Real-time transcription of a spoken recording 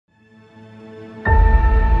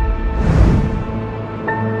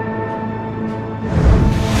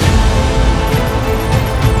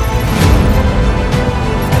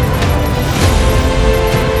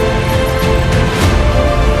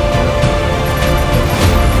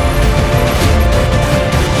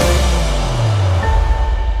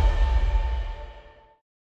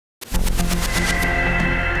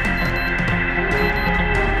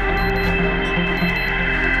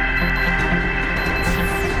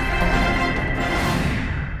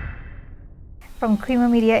From Creamer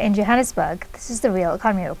Media in Johannesburg, this is the Real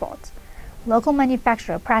Economy Report. Local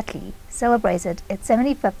manufacturer Pratley celebrated its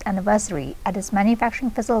 75th anniversary at its manufacturing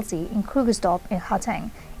facility in Krugersdorp in Gauteng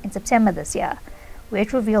in September this year, where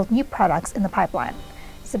it revealed new products in the pipeline.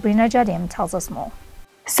 Sabrina Jardim tells us more.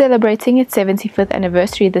 Celebrating its 75th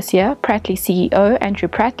anniversary this year, Pratley CEO Andrew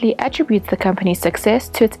Pratley attributes the company's success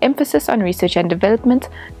to its emphasis on research and development,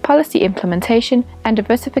 policy implementation, and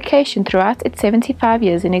diversification throughout its 75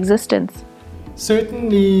 years in existence.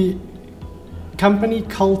 Certainly, company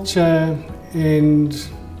culture and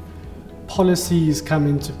policies come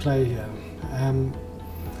into play here.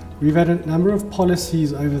 We've had a number of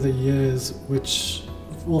policies over the years which,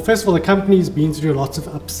 well, first of all, the company's been through lots of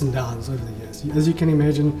ups and downs over the years. As you can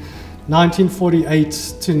imagine, 1948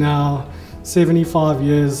 to now, 75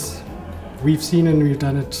 years, we've seen and we've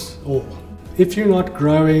done it all. If you're not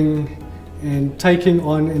growing and taking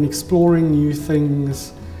on and exploring new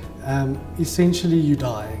things, essentially you're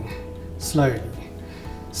dying slowly.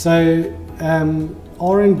 So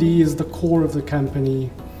R&D is the core of the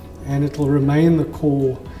company, and it will remain the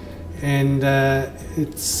core, and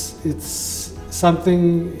it's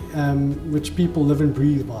something which people live and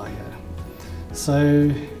breathe by here.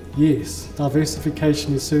 So yes,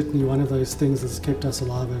 diversification is certainly one of those things that's kept us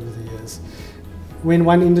alive over the years. When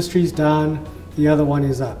one industry is down, the other one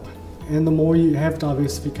is up, and the more you have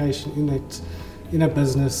diversification in a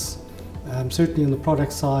business, certainly on the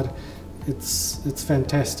product side, it's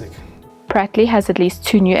fantastic. Pratley has at least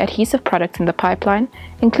 2 new adhesive products in the pipeline,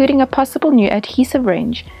 including a possible new adhesive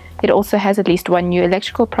range. It also has at least 1 new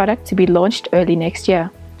electrical product to be launched early next year.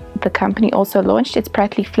 The company also launched its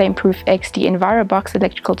Pratley Flameproof XD EnviroBox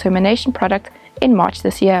electrical termination product in March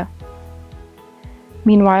this year.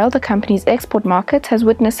 Meanwhile, the company's export market has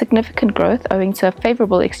witnessed significant growth owing to a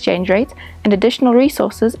favorable exchange rate and additional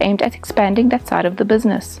resources aimed at expanding that side of the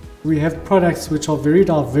business. We have products which are very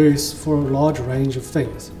diverse for a large range of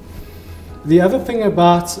things. The other thing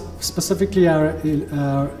about specifically our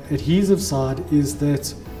adhesive side is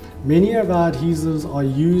that many of our adhesives are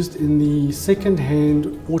used in the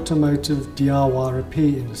second-hand automotive DIY repair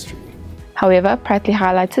industry. However, Pratley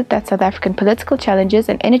highlighted that South African political challenges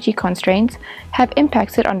and energy constraints have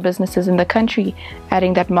impacted on businesses in the country,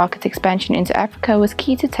 adding that market expansion into Africa was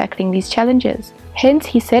key to tackling these challenges. Hence,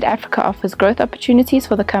 he said Africa offers growth opportunities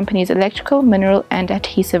for the company's electrical, mineral, and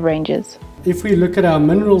adhesive ranges. If we look at our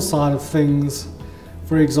mineral side of things,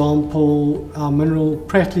 for example, our mineral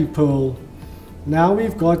Pratley Pearl, now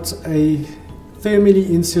we've got a thermally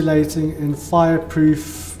insulating and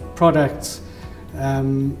fireproof product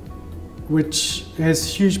which has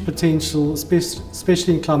huge potential,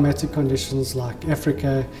 especially in climatic conditions like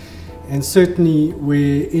Africa, and certainly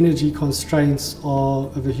where energy constraints are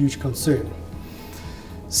of a huge concern.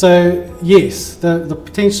 So yes, the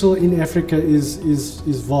potential in Africa is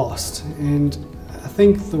vast, and I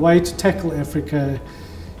think the way to tackle Africa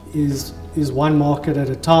is one market at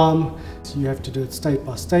a time. So you have to do it state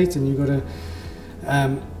by state, and you've got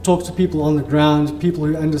to talk to people on the ground, people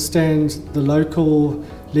who understand the local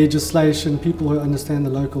legislation, people who understand the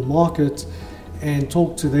local market, and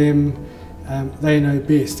talk to them. They know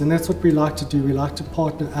best, and that's what we like to do. We like to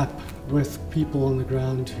partner up with people on the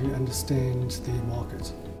ground who understand their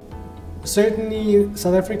market. Certainly,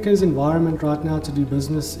 South Africa's environment right now to do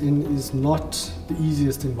business in is not the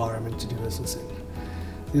easiest environment to do business in.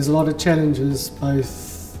 There's a lot of challenges,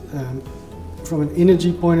 both from an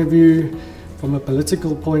energy point of view, from a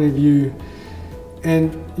political point of view,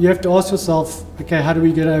 and you have to ask yourself, okay, how do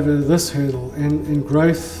we get over this hurdle? And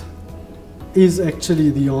growth is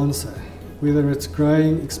actually the answer. Whether it's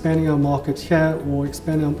growing, expanding our market here, or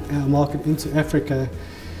expanding our market into Africa.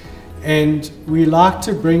 And we like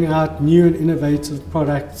to bring out new and innovative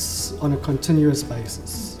products on a continuous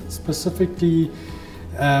basis. Specifically,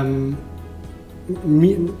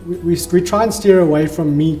 we try and steer away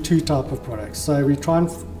from Me Too type of products. So we try and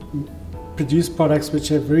produce products which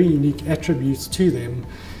have very unique attributes to them,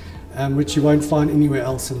 which you won't find anywhere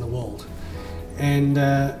else in the world. And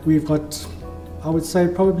we've got, I would say,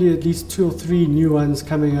 probably at least 2 or 3 new ones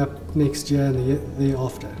coming up next year and the year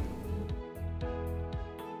thereafter.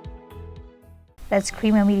 That's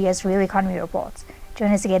Creamer Media's Real Economy Report.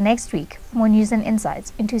 Join us again next week for more news and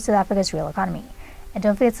insights into South Africa's real economy. And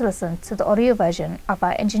don't forget to listen to the audio version of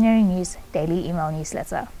our Engineering News daily email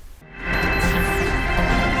newsletter.